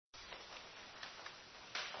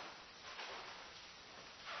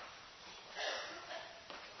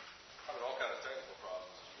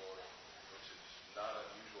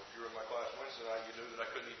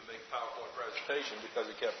connection because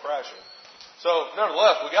it kept crashing. So,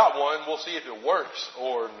 nevertheless, we got one. We'll see if it works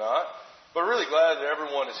or not. But really glad that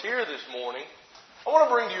everyone is here this morning. I want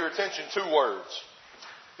to bring to your attention two words.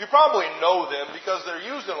 You probably know them because they're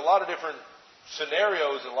used in a lot of different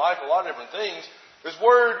scenarios in life, a lot of different things. This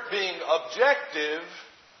word being objective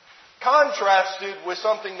contrasted with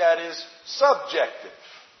something that is subjective.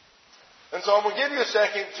 And so I'm going to give you a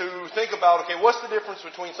second to think about, okay, what's the difference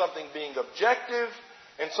between something being objective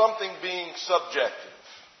and something being subjective?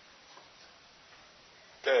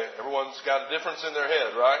 Okay, everyone's got a difference in their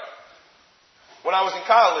head, right? When I was in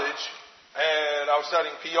college and I was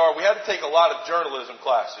studying PR, we had to take a lot of journalism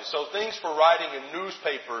classes. So things for writing in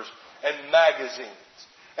newspapers and magazines.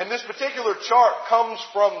 And this particular chart comes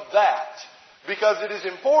from that because it is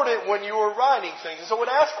important when you are writing things. And so it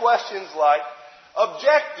asks questions like,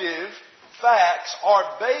 objective facts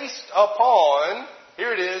are based upon,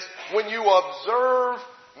 here it is, when you observe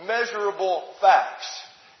measurable facts.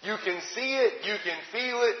 You can see it, you can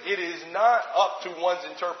feel it. It is not up to one's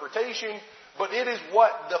interpretation, but it is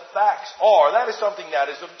what the facts are. That is something that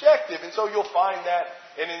is objective. And so you'll find that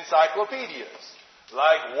in encyclopedias.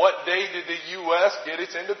 Like, what day did the U.S. get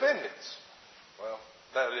its independence? Well,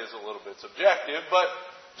 that is a little bit subjective, but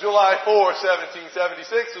July 4,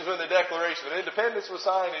 1776 was when the Declaration of Independence was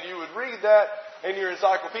signed, and you would read that in your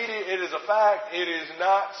encyclopedia. It is a fact. It is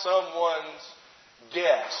not someone's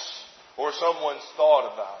guess or someone's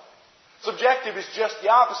thought about it. Subjective is just the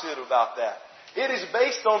opposite about that. It is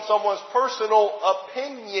based on someone's personal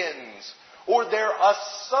opinions or their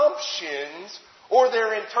assumptions or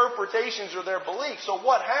their interpretations or their beliefs. So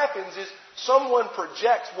what happens is someone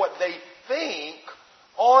projects what they think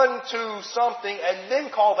onto something and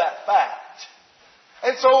then call that fact.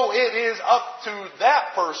 And so it is up to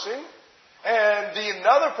that person, and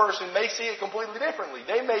another person may see it completely differently.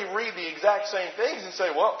 They may read the exact same things and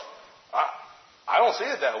say, well, I don't see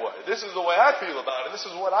it that way. This is the way I feel about it. This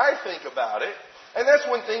is what I think about it. And that's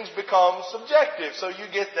when things become subjective. So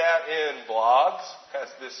you get that in blogs,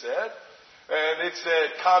 as this said. And it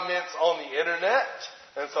said comments on the internet.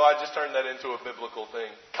 And so I just turned that into a biblical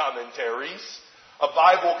thing. Commentaries. A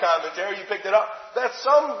Bible commentary, you picked it up. That's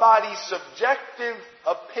somebody's subjective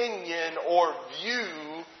opinion or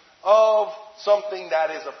view of something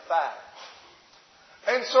that is a fact.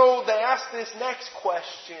 And so they ask this next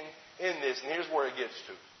question in this, and here's where it gets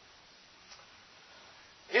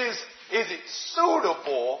to. Is it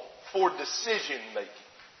suitable for decision making?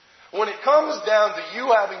 When it comes down to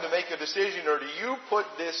you having to make a decision, or do you put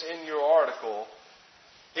this in your article,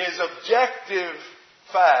 is objective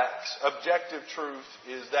facts, objective truth,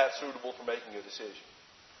 is that suitable for making a decision?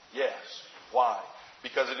 Yes. Why?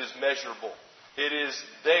 Because it is measurable. It is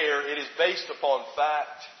there. It is based upon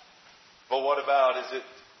fact. But what about,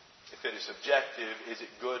 if it is subjective, is it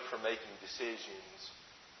good for making decisions?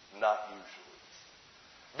 Not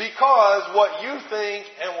usually. Because what you think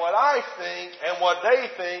and what I think and what they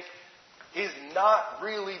think is not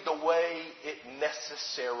really the way it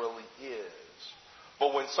necessarily is.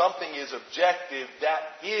 But when something is objective,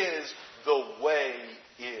 that is the way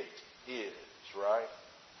it is, right?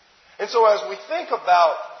 And so as we think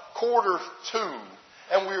about quarter 2,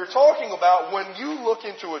 and we were talking about when you look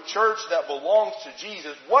into a church that belongs to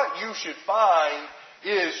Jesus, what you should find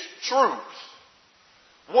is truth.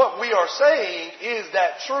 What we are saying is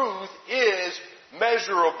that truth is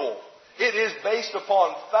measurable. It is based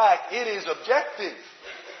upon fact. It is objective.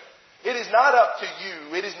 It is not up to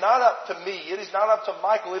you. It is not up to me. It is not up to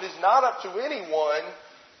Michael. It is not up to anyone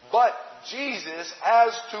but Jesus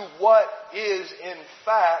as to what is in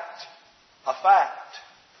fact a fact.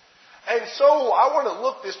 And so I want to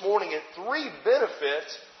look this morning at 3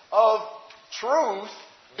 benefits of truth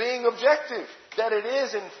being objective. That it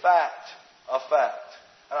is in fact a fact.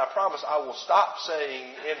 And I promise I will stop saying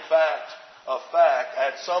in fact a fact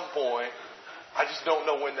at some point. I just don't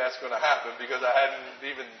know when that's going to happen because I hadn't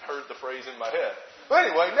even heard the phrase in my head. But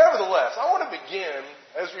anyway, nevertheless, I want to begin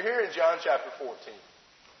as we're here in John chapter 14.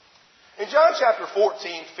 In John chapter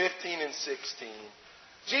 14, 15, and 16,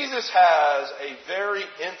 Jesus has a very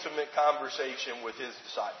intimate conversation with his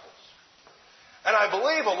disciples. And I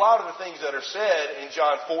believe a lot of the things that are said in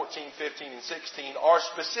John 14, 15, and 16 are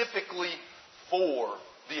specifically for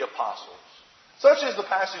the apostles. Such as the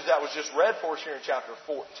passage that was just read for us here in chapter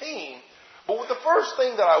 14. But the first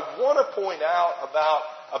thing that I want to point out about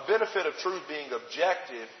a benefit of truth being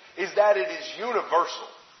objective is that it is universal.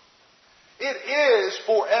 It is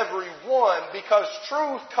for everyone because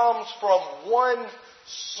truth comes from one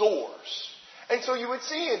source. And so you would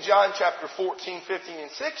see in John chapter 14, 15, and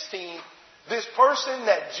 16, this person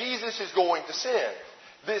that Jesus is going to send,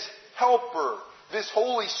 this helper, this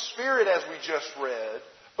Holy Spirit as we just read,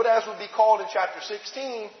 but as would be called in chapter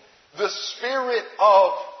 16, the Spirit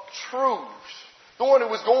of truth. The one who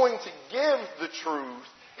was going to give the truth.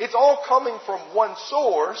 It's all coming from one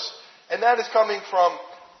source, and that is coming from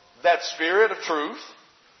that Spirit of truth,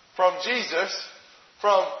 from Jesus,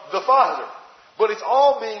 from the Father. But it's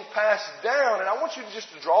all being passed down. And I want you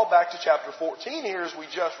just to draw back to chapter 14 here as we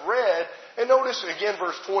just read. And notice again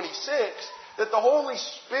verse 26 that the Holy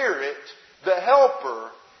Spirit, the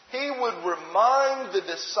Helper, He would remind the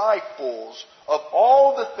disciples of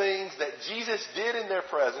all the things that Jesus did in their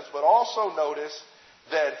presence. But also notice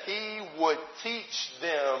that He would teach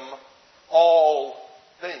them all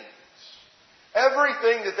things.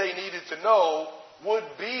 Everything that they needed to know would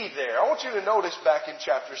be there. I want you to notice back in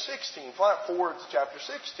chapter 16. Flap forward to chapter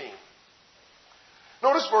 16.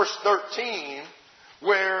 Notice verse 13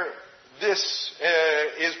 where this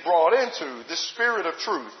is brought into, the Spirit of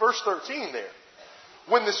truth. Verse 13 there.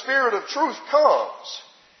 When the Spirit of truth comes,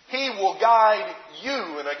 He will guide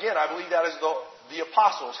you. And again, I believe that is the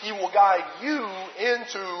apostles. He will guide you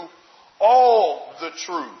into all the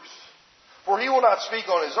truth. For He will not speak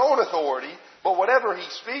on His own authority, but whatever He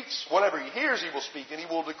speaks, whatever He hears, He will speak, and He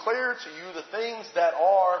will declare to you the things that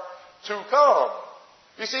are to come.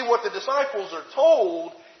 You see, what the disciples are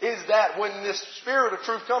told is that when this Spirit of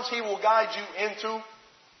truth comes, He will guide you into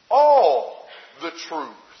all the truth.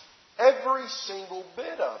 Every single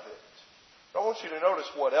bit of it. I want you to notice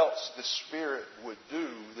what else the Spirit would do,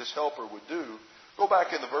 this Helper would do. Go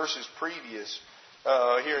back in the verses previous,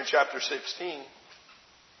 here in chapter 16.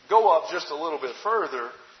 Go up just a little bit further.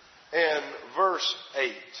 In verse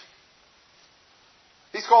 8.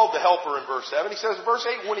 He's called the Helper in verse 7. He says in verse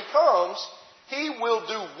 8, when He comes, He will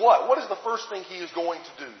do what? What is the first thing He is going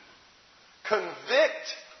to do?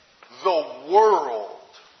 Convict the world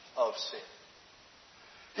of sin.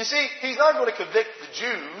 You see, He's not going to convict the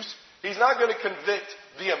Jews. He's not going to convict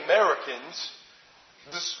the Americans.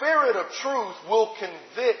 The Spirit of truth will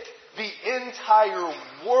convict the entire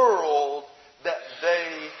world that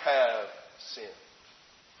they have sinned.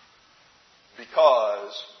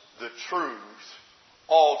 Because the truth,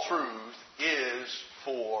 all truth, is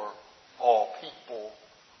for all people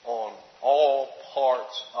on all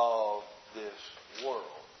parts of this world.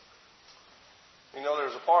 You know, there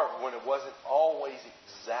was a part when it wasn't always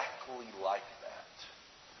exactly like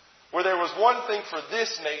that. Where there was one thing for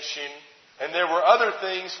this nation, and there were other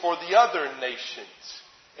things for the other nations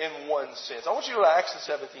in one sense. I want you to go to Acts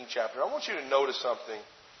the 17th chapter. I want you to notice something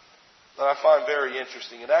that I find very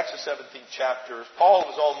interesting. In Acts the 17th chapter, Paul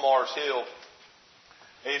was on Mars Hill,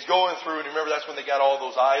 and he's going through, and remember that's when they got all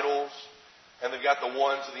those idols, and they've got the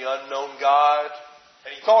one to the unknown God,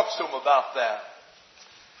 and he talks to them about that.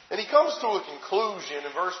 And he comes to a conclusion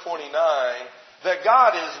in verse 29 that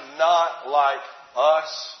God is not like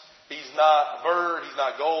us. He's not a bird, He's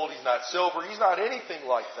not gold, He's not silver, He's not anything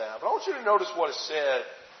like that. But I want you to notice what is said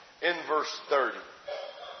in verse 30.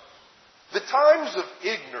 The times of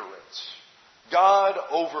ignorance God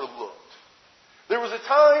overlooked. There was a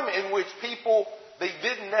time in which people, they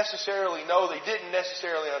didn't necessarily know, they didn't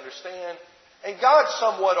necessarily understand, and God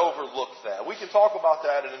somewhat overlooked that. We can talk about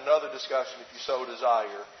that in another discussion if you so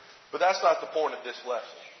desire, but that's not the point of this lesson.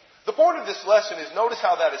 The point of this lesson is notice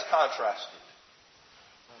how that is contrasted.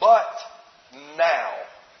 But now.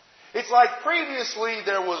 It's like previously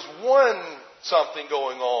there was one something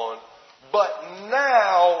going on, but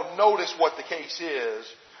now, notice what the case is,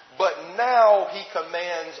 but now He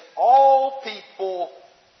commands all people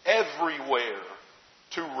everywhere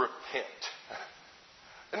to repent.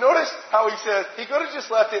 And notice how He says, He could have just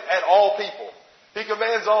left it at all people. He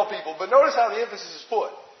commands all people, but notice how the emphasis is put.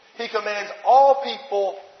 He commands all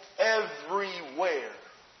people everywhere,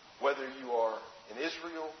 whether you are in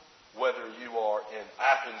Israel, whether you are in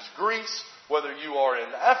Athens, Greece, whether you are in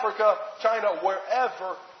Africa, China,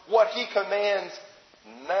 wherever. What He commands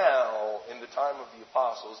now in the time of the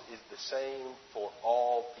apostles is the same for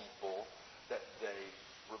all people, that they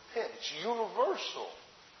repent. It's universal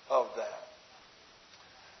of that.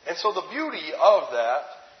 And so the beauty of that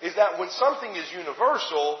is that when something is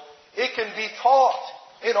universal, it can be taught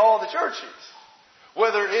in all the churches.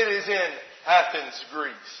 Whether it is in Athens,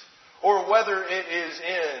 Greece, or whether it is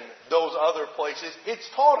in those other places, it's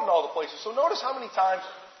taught in all the places. So notice how many times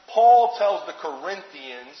Paul tells the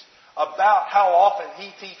Corinthians about how often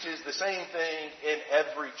he teaches the same thing in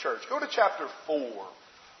every church. Go to chapter 4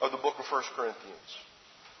 of the book of 1 Corinthians.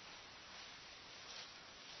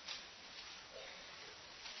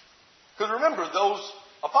 Because remember, those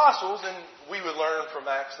apostles, and we would learn from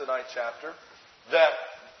Acts the 9th chapter, that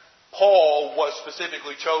Paul was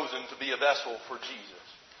specifically chosen to be a vessel for Jesus.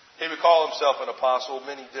 He would call himself an apostle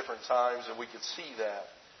many different times, and we could see that.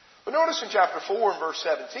 But notice in chapter 4 and verse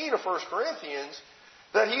 17 of 1 Corinthians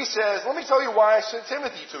that he says, let me tell you why I sent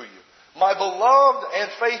Timothy to you, my beloved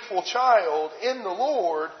and faithful child in the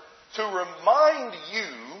Lord, to remind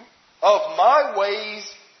you of my ways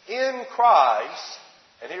in Christ.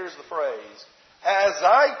 And here's the phrase, as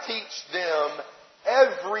I teach them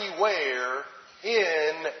everywhere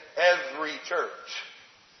in every church.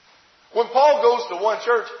 When Paul goes to one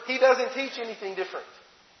church, he doesn't teach anything different.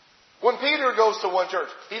 When Peter goes to one church,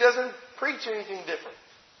 he doesn't preach anything different.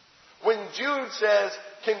 When Jude says,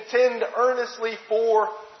 contend earnestly for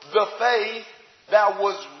the faith that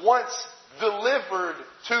was once delivered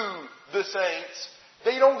to the saints,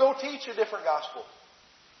 they don't go teach a different gospel.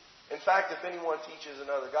 In fact, if anyone teaches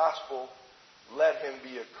another gospel, let him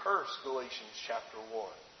be accursed, Galatians chapter 1.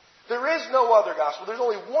 There is no other gospel. There's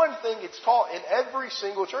only one thing it's taught in every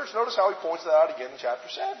single church. Notice how he points that out again in chapter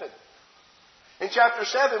 7. In chapter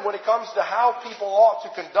 7, when it comes to how people ought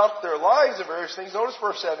to conduct their lives and various things, notice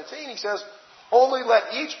verse 17, he says, only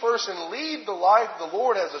let each person lead the life the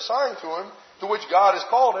Lord has assigned to him, to which God has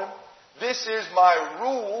called him. This is my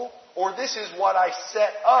rule, or this is what I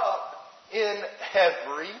set up in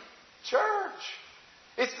every church.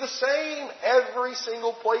 It's the same every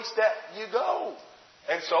single place that you go.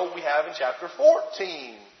 And so we have in chapter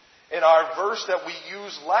 14, in our verse that we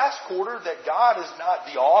used last quarter, that God is not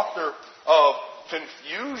the author of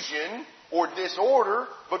confusion or disorder,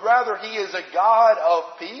 but rather He is a God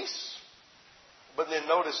of peace. But then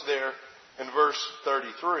notice there in verse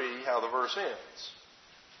 33 how the verse ends.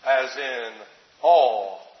 As in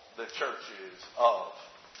all the churches of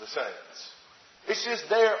the saints. It's just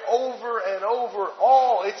there over and over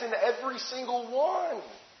all. It's in every single one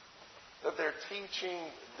that they're teaching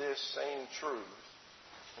this same truth.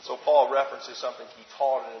 And so Paul references something he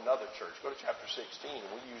taught in another church. Go to chapter 16.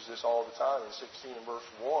 We use this all the time in 16 and verse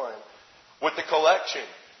 1. With the collection.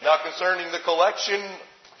 Now concerning the collection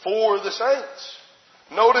for the saints.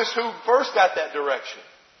 Notice who first got that direction.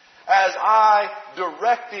 As I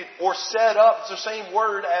directed or set up, it's the same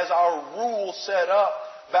word as our rule set up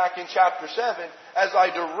back in chapter 7. As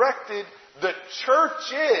I directed the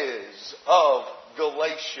churches of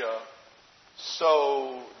Galatia,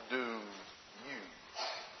 so do you.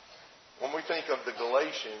 When we think of the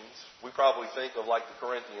Galatians, we probably think of like the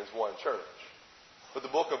Corinthians one church. But the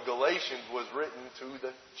book of Galatians was written to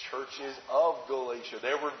the churches of Galatia.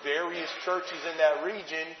 There were various churches in that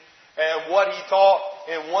region, and what he taught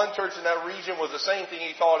in one church in that region was the same thing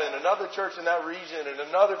he taught in another church in that region, and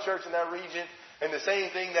another church in that region, and the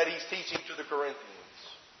same thing that he's teaching to the Corinthians.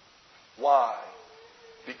 Why?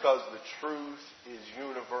 Because the truth is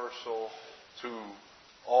universal to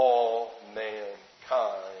all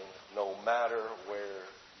mankind, no matter where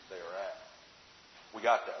they're at. We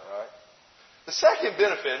got that, right? The second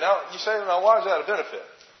benefit, now you say, now why is that a benefit?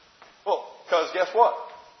 Well, because guess what?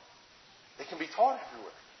 It can be taught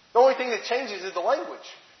everywhere. The only thing that changes is the language.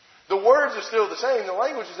 The words are still the same. The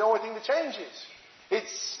language is the only thing that changes.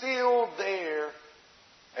 It's still there.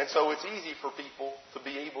 And so it's easy for people to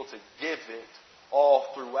be able to give it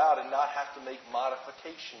all throughout and not have to make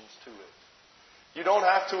modifications to it. You don't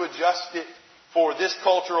have to adjust it for this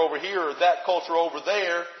culture over here or that culture over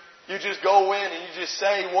there. You just go in and you just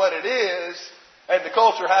say what it is, and the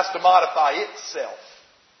culture has to modify itself.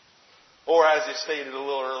 Or as is stated a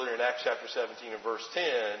little earlier in Acts chapter 17 and verse 10,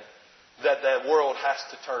 that the world has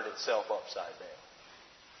to turn itself upside down.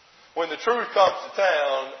 When the truth comes to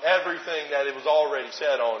town, everything that it was already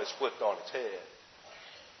set on is flipped on its head.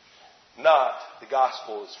 Not the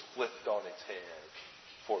gospel is flipped on its head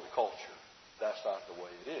for the culture. That's not the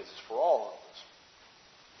way it is. It's for all of us.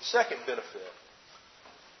 The second benefit.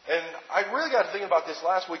 And I really got to thinking about this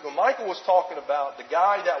last week when Michael was talking about the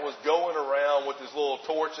guy that was going around with his little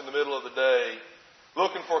torch in the middle of the day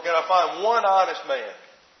looking for, can I find one honest man?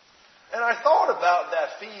 And I thought about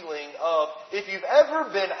that feeling of if you've ever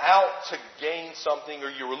been out to gain something or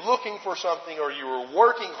you were looking for something or you were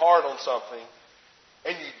working hard on something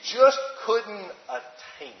and you just couldn't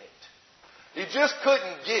attain it. You just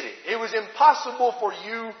couldn't get it. It was impossible for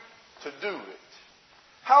you to do it.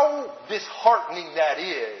 How disheartening that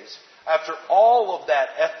is after all of that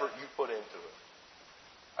effort you put into it.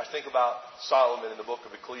 I think about Solomon in the book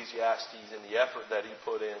of Ecclesiastes and the effort that he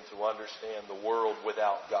put in to understand the world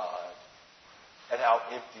without God and how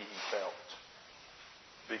empty he felt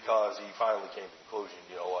because he finally came to the conclusion,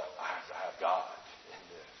 you know what, I have to have God in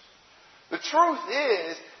this. The truth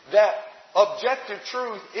is that objective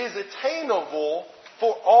truth is attainable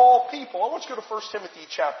for all people. I want you to go to 1 Timothy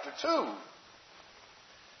chapter 2.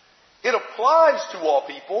 It applies to all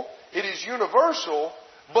people. It is universal,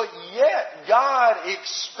 But yet, God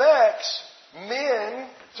expects men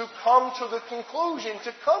to come to the conclusion,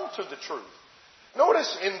 to come to the truth.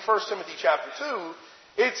 Notice in 1 Timothy chapter 2,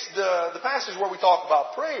 it's the passage where we talk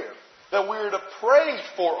about prayer. That we're to pray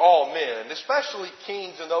for all men, especially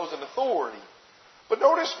kings and those in authority. But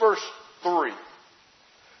notice verse 3.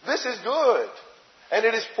 This is good, and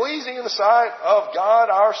it is pleasing in the sight of God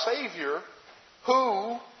our Savior,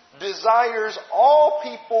 who desires all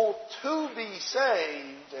people to be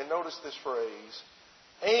saved, and notice this phrase,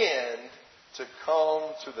 and to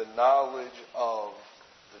come to the knowledge of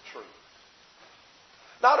the truth.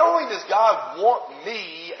 Not only does God want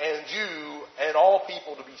me and you and all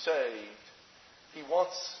people to be saved, He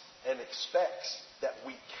wants and expects that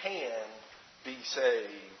we can be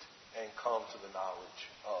saved and come to the knowledge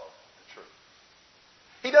of the truth.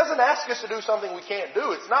 He doesn't ask us to do something we can't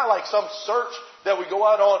do. It's not like some search that we go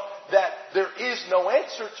out on that there is no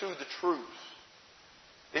answer to the truth.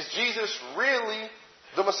 Is Jesus really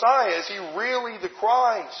the Messiah? Is He really the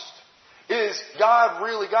Christ? Is God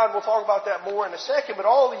really God? We'll talk about that more in a second. But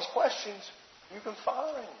all these questions you can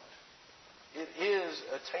find. It is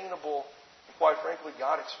attainable. And quite frankly,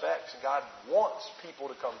 God expects and God wants people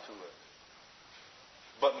to come to it.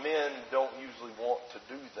 But men don't usually want to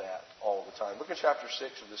do that all the time. Look at chapter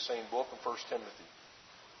 6 of the same book in 1 Timothy.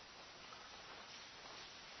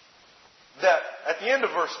 That at the end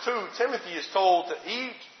of verse 2, Timothy is told to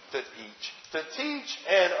teach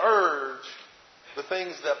and urge the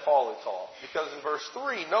things that Paul had taught. Because in verse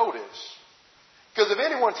 3, notice, because if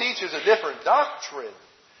anyone teaches a different doctrine,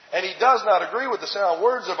 and he does not agree with the sound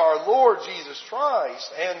words of our Lord Jesus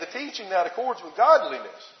Christ, and the teaching that accords with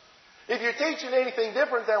godliness, if you're teaching anything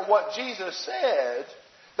different than what Jesus said,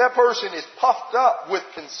 that person is puffed up with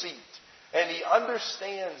conceit, and he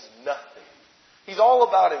understands nothing. He's all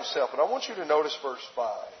about himself. And I want you to notice verse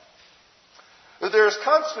 5. That there is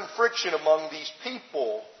constant friction among these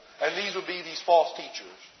people, and these would be these false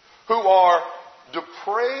teachers, who are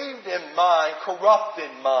depraved in mind, corrupt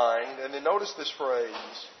in mind, and then notice this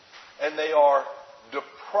phrase, and they are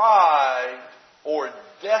deprived or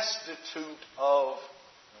destitute of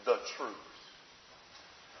the truth.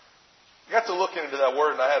 I got to look into that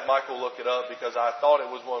word, and I had Michael look it up because I thought it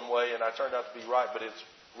was one way, and I turned out to be right, but it's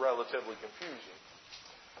relatively confusing.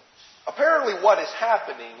 Apparently what is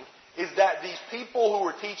happening is that these people who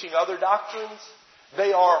are teaching other doctrines,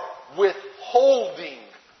 they are withholding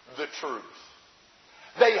the truth.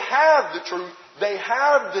 They have the truth. They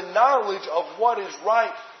have the knowledge of what is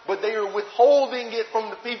right, but they are withholding it from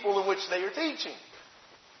the people in which they are teaching.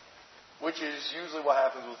 Which is usually what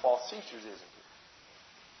happens with false teachers, isn't it?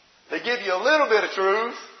 They give you a little bit of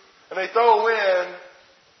truth, and they throw in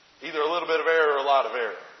either a little bit of error or a lot of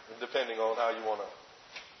error, depending on how you want to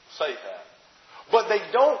say that. But they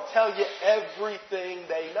don't tell you everything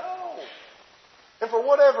they know. And for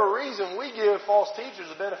whatever reason, we give false teachers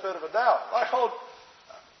the benefit of a doubt. Like, those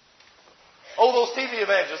TV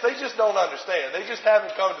evangelists, they just don't understand. They just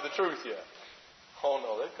haven't come to the truth yet. Oh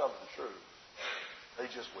no, they've come to the truth. They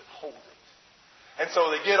just withhold it. And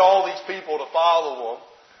so they get all these people to follow them.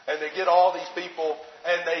 And they get all these people,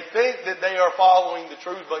 and they think that they are following the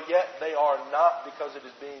truth, but yet they are not, because it is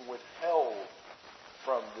being withheld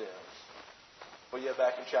from them. But yet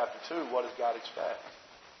back in chapter 2, what does God expect?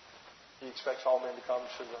 He expects all men to come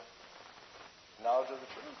to the knowledge of the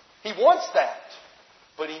truth. He wants that.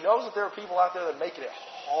 But He knows that there are people out there that are making it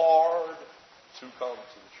hard to come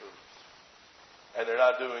to the truth. And they're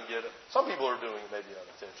not doing it. Some people are doing it maybe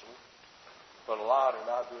unintentionally. But a lot are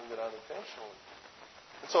not doing it unintentionally.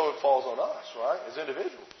 And so it falls on us, right, as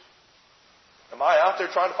individuals. Am I out there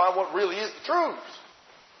trying to find what really is the truth?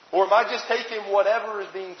 Or am I just taking whatever is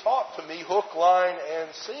being taught to me, hook, line,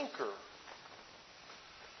 and sinker?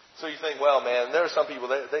 So you think, well, man, there are some people,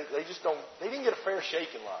 they didn't get a fair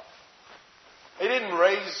shake in life.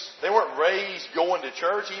 They weren't raised going to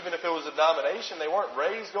church, even if it was a denomination. They weren't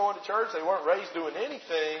raised going to church. They weren't raised doing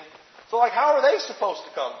anything. So like, how are they supposed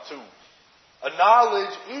to come to a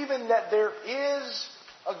knowledge even that there is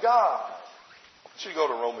a God? I should go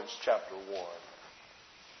to Romans chapter 1.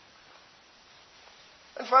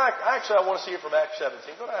 In fact, actually, I want to see it from Acts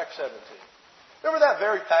 17. Go to Acts 17. Remember that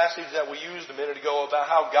very passage that we used a minute ago about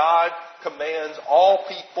how God commands all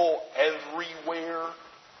people everywhere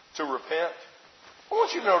to repent? I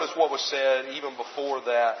want you to notice what was said even before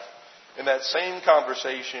that in that same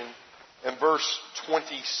conversation in verse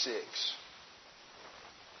 26.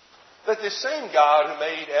 That this same God who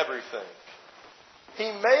made everything, He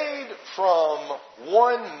made from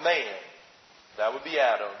one man, that would be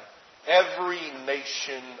Adam, every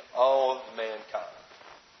nation of mankind.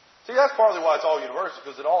 See, that's partly why it's all universal,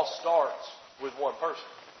 because it all starts with one person.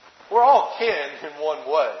 we're all kin in one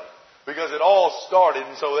way. Because it all started,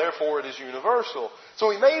 and so therefore it is universal. So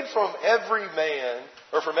He made from every man,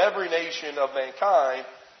 or from every nation of mankind,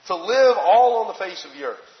 to live all on the face of the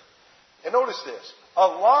earth. And notice this,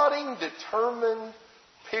 allotting determined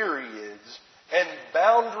periods and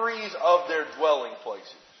boundaries of their dwelling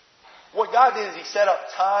places. What God did is He set up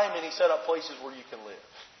time and He set up places where you can live.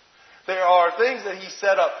 There are things that He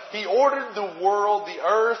set up. He ordered the world, the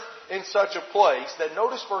earth, in such a place that,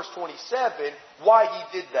 notice verse 27, why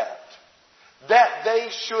He did that. That they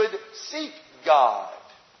should seek God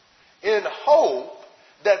in hope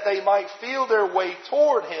that they might feel their way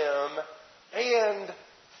toward Him and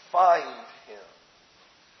find Him.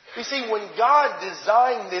 You see, when God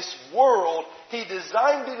designed this world, He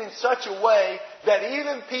designed it in such a way that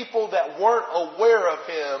even people that weren't aware of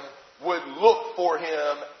Him would look for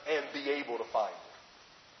Him and be able to find Him.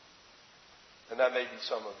 And that may be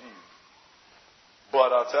some of you.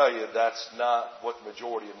 But I'll tell you, that's not what the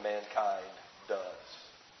majority of mankind does.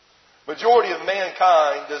 Majority of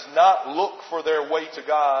mankind does not look for their way to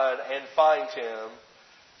God and find Him.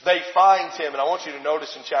 They find Him. And I want you to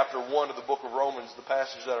notice in chapter 1 of the book of Romans, the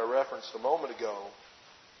passage that I referenced a moment ago,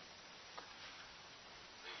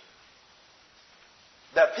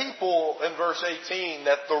 that people, in verse 18,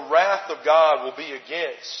 that the wrath of God will be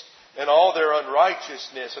against, and all their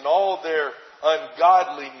unrighteousness and all their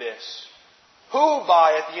ungodliness. Who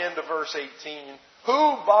by, at the end of verse 18,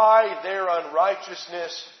 who by their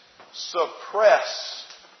unrighteousness suppress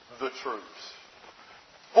the truth.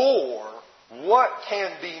 For what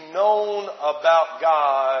can be known about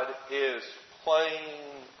God is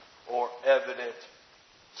plain or evident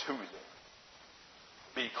to them,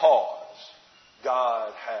 because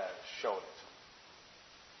God has shown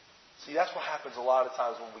it. See, that's what happens a lot of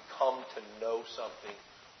times when we come to know something.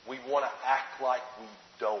 We want to act like we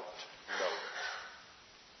don't know it.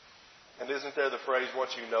 And isn't there the phrase,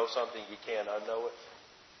 once you know something, you can't unknow it?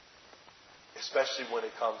 Especially when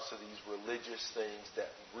it comes to these religious things that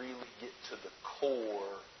really get to the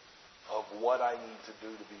core of what I need to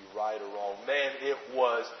do to be right or wrong. Man, it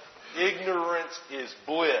was ignorance is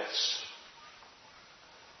bliss.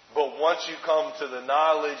 But once you come to the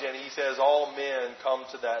knowledge, and He says all men come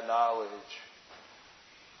to that knowledge,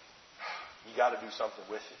 you got to do something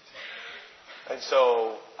with it. And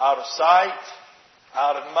so, out of sight,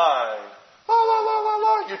 out of mind. La, la, la, la,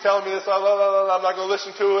 la. You're telling me this, la, la, la, la, I'm not going to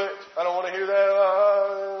listen to it. I don't want to hear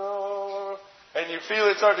that. And you feel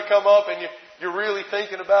it start to come up, and you're really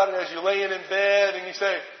thinking about it as you're laying in bed, and you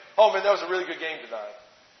say, oh man, that was a really good game tonight.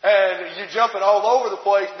 And you're jumping all over the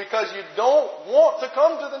place because you don't want to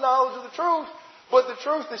come to the knowledge of the truth. But the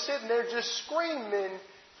truth is sitting there just screaming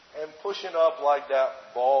and pushing up like that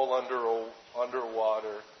ball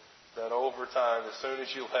underwater. That over time, as soon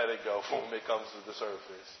as you let it go, boom, it comes to the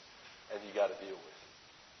surface. And you got to deal with it.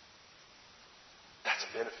 That's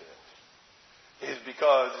a benefit. It's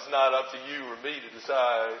because it's not up to you or me to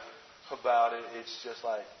decide about it. It's just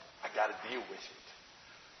like, I got to deal with it.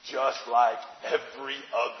 Just like every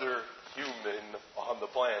other human on the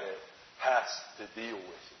planet has to deal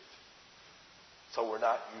with it. So we're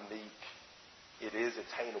not unique. It is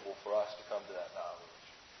attainable for us to come to that knowledge.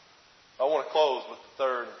 I want to close with the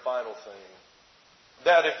third and final thing.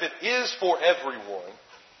 That if it is for everyone,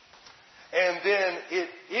 and then it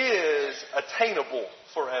is attainable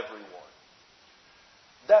for everyone,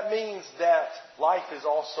 that means that life is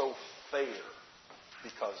also fair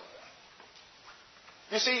because of that.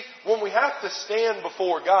 You see, when we have to stand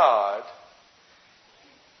before God,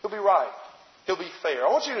 He'll be right. He'll be fair.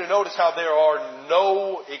 I want you to notice how there are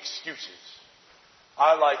no excuses.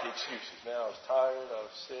 I like excuses. Man, I was tired, I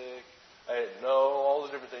was sick, I didn't know, all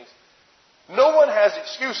the different things. No one has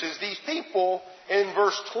excuses. These people in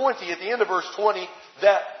verse 20, at the end of verse 20,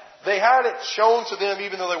 that they had it shown to them,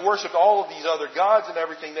 even though they worshipped all of these other gods and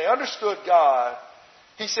everything, they understood God.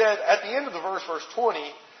 He said at the end of the verse 20,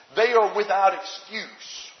 they are without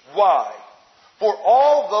excuse. Why? For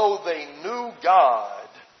although they knew God,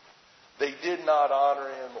 they did not honor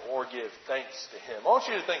Him or give thanks to Him. I want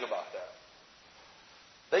you to think about that.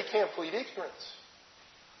 They can't plead ignorance.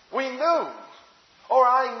 We knew, or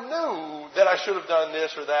I knew that I should have done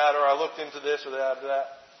this or that, or I looked into this or that,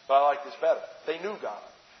 but I like this better. They knew God.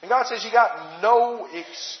 And God says you got no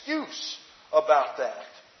excuse about that.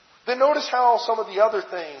 Then notice how some of the other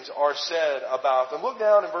things are said about them. Look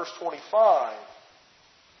down in verse 25.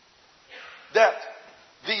 That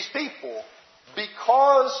these people,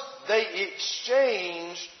 because they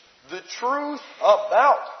exchanged the truth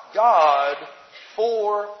about God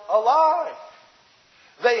for a lie.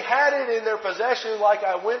 They had it in their possession, like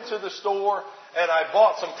I went to the store and I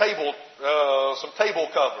bought some table some table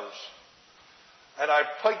covers. And I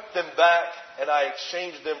picked them back and I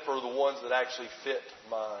exchanged them for the ones that actually fit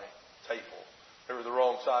my table. They were the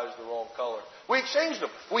wrong size, the wrong color. We exchanged them.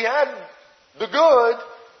 We had the good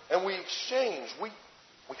and we exchanged. We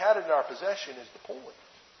had it in our possession is the point.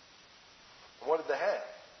 And what did they have?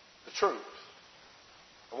 The truth.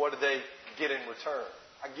 And what did they get in return?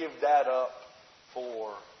 I give that up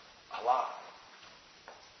for a lie.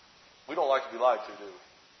 We don't like to be lied to, do we?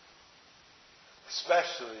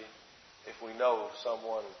 Especially if we know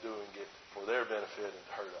someone is doing it for their benefit and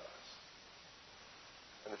to hurt us.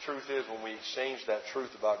 And the truth is, when we exchange that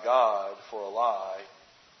truth about God for a lie,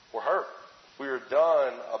 we're hurt. We are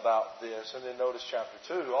done about this. And then notice chapter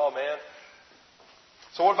 2. Oh, man.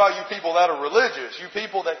 So what about you people that are religious? You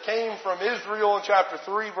people that came from Israel in chapter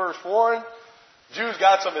 3, verse 1. Jews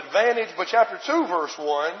got some advantage, but chapter 2, verse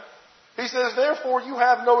 1, he says, therefore you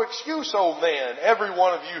have no excuse, O man, every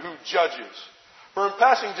one of you who judges. For in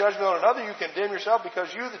passing judgment on another, you condemn yourself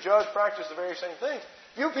because you, the judge, practice the very same things.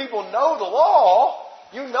 You people know the law.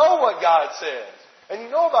 You know what God says. And you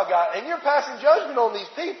know about God. And you're passing judgment on these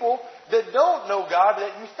people that don't know God,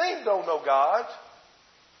 that you think don't know God.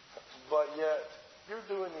 But yet, you're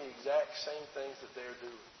doing the exact same things that they're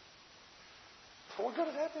doing. So what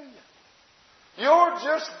good does that do you? You're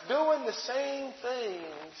just doing the same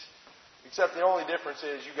things. Except the only difference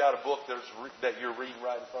is you got a book that you're reading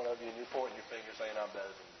right in front of you and you're pointing your finger saying, I'm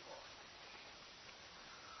better than you are.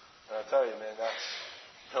 And I tell you, man, that's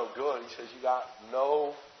no good. He says you got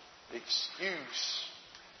no excuse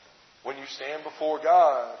when you stand before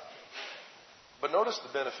God. But notice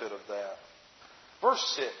the benefit of that. Verse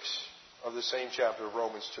 6 of the same chapter of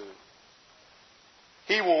Romans 2.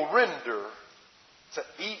 He will render to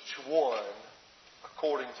each one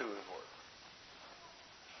according to his work.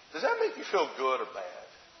 Does that make you feel good or bad?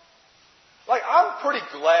 Like, I'm pretty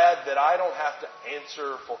glad that I don't have to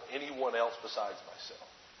answer for anyone else besides myself.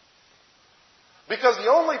 Because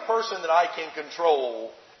the only person that I can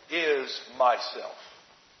control is myself.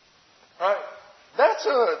 Right? That's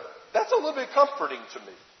a little bit comforting to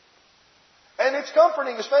me. And it's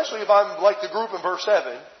comforting, especially if I'm like the group in verse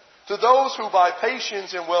 7, to those who by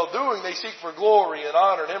patience and well-doing they seek for glory and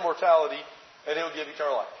honor and immortality, and He'll give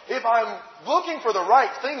eternal life. If I'm looking for the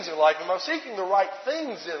right things in life, if I'm seeking the right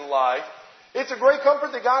things in life, it's a great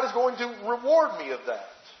comfort that God is going to reward me of that.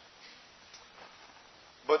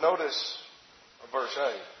 But notice verse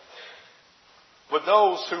 8. But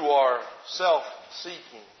those who are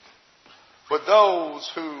self-seeking, but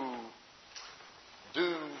those who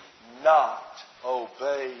do not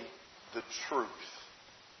obey the truth,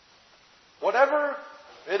 whatever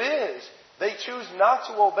it is, they choose not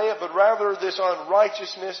to obey it, but rather this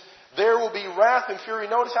unrighteousness, there will be wrath and fury.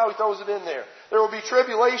 Notice how he throws it in there. There will be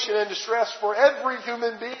tribulation and distress for every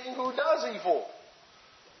human being who does evil.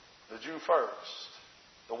 The Jew first,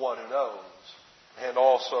 the one who knows, and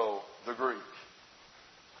also the Greek.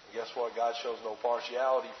 And guess what? God shows no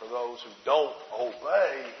partiality for those who don't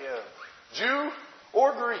obey Him. Jew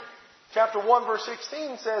or Greek. Chapter 1 verse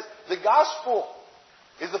 16 says the gospel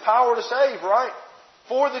is the power to save, right?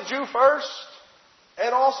 For the Jew first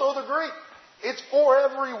and also the Greek. It's for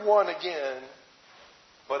everyone again.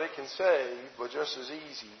 But it can save, but just as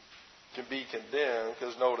easy can be condemned.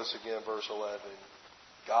 Because notice again verse 11.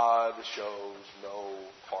 God shows no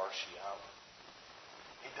partiality.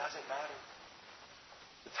 It doesn't matter.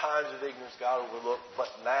 The times of ignorance God overlooked, but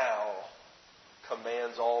now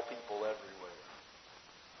commands all people everywhere.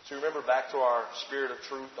 So remember back to our Spirit of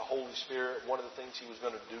truth, the Holy Spirit, one of the things He was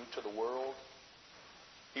going to do to the world?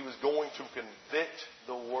 He was going to convict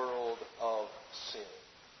the world of sin.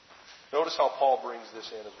 Notice how Paul brings this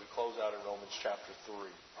in as we close out in Romans chapter 3.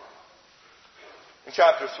 In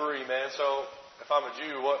chapter 3, man, so if I'm a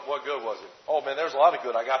Jew, what good was it? Oh, man, there's a lot of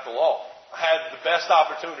good. I got the law. I had the best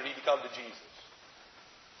opportunity to come to Jesus.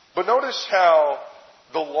 But notice how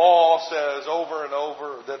the law says over and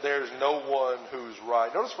over that there's no one who's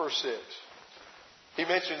right. Notice verse 6. He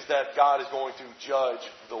mentions that God is going to judge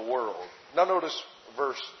the world. Now notice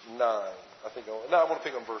verse 9. I want to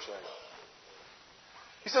pick on verse 8.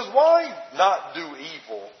 He says, why not do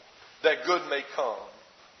evil that good may come?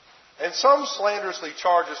 And some slanderously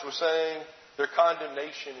charge us with saying their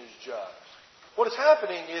condemnation is just. What is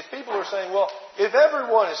happening is people are saying, well, if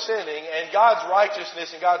everyone is sinning and God's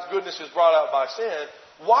righteousness and God's goodness is brought out by sin,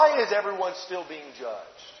 why is everyone still being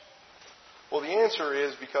judged? Well, the answer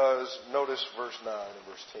is because, notice verse 9 and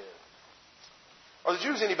verse 10. Are the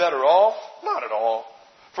Jews any better off? Not at all.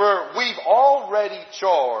 For we've already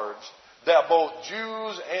charged that both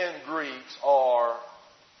Jews and Greeks are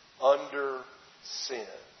under sin.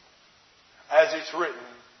 As it's written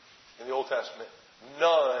in the Old Testament,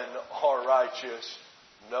 none are righteous,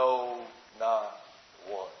 no, not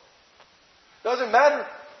one. Doesn't matter,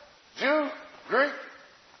 Jew, Greek,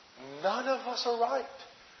 none of us are right.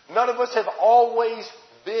 None of us have always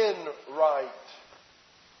been right.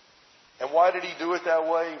 And why did he do it that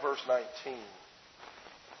way? Verse 19.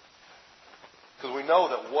 Because we know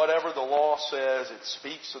that whatever the law says, it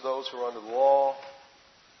speaks to those who are under the law.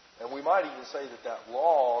 And we might even say that that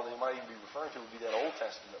law, they might even be referring to, would be that Old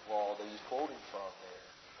Testament law that he's quoting from there.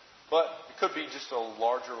 But it could be just a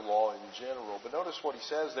larger law in general. But notice what he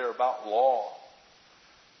says there about law.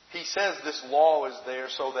 He says this law is there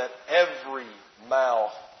so that every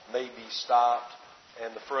mouth may be stopped.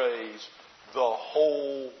 And the phrase, the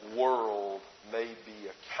whole world may be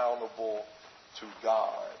accountable to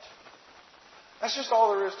God. That's just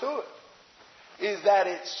all there is to it. Is that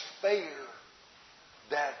it's fair.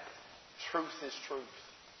 That truth is truth.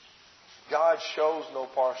 God shows no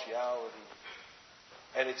partiality.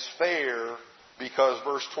 And it's fair because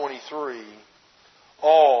verse 23,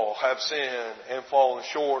 all have sinned and fallen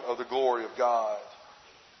short of the glory of God.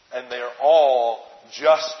 And they're all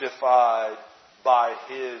justified by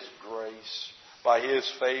His grace, by His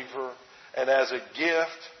favor, and as a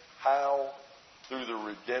gift, how? Through the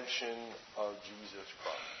redemption of Jesus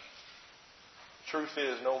Christ. The truth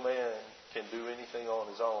is, no man can do anything on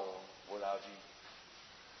his own without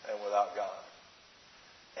Jesus and without God.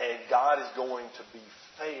 And God is going to be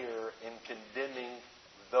fair in condemning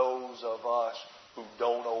those of us who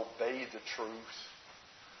don't obey the truth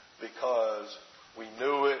because we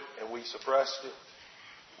knew it and we suppressed it.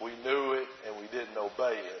 We knew it and we didn't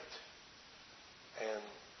obey it. And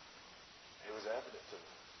it was evident to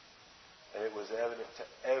us. And it was evident to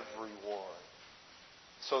everyone.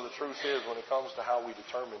 So the truth is, when it comes to how we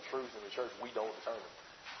determine truth in the church, we don't determine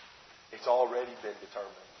it. It's already been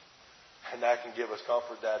determined. And that can give us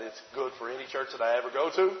comfort that it's good for any church that I ever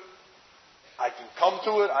go to. I can come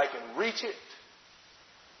to it. I can reach it.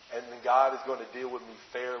 And then God is going to deal with me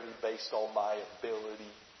fairly based on my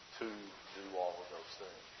ability to do all of those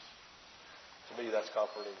things. To me, that's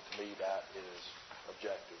comforting. To me, that is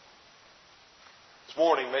objective. This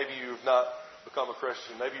morning, maybe you've not become a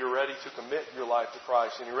Christian. Maybe you're ready to commit your life to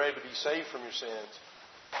Christ and you're ready to be saved from your sins.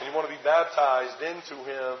 And you want to be baptized into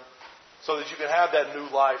Him so that you can have that new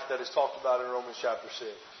life that is talked about in Romans chapter 6.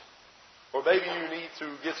 Or maybe you need to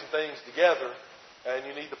get some things together and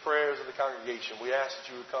you need the prayers of the congregation. We ask that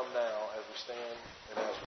you would come now as we stand and as we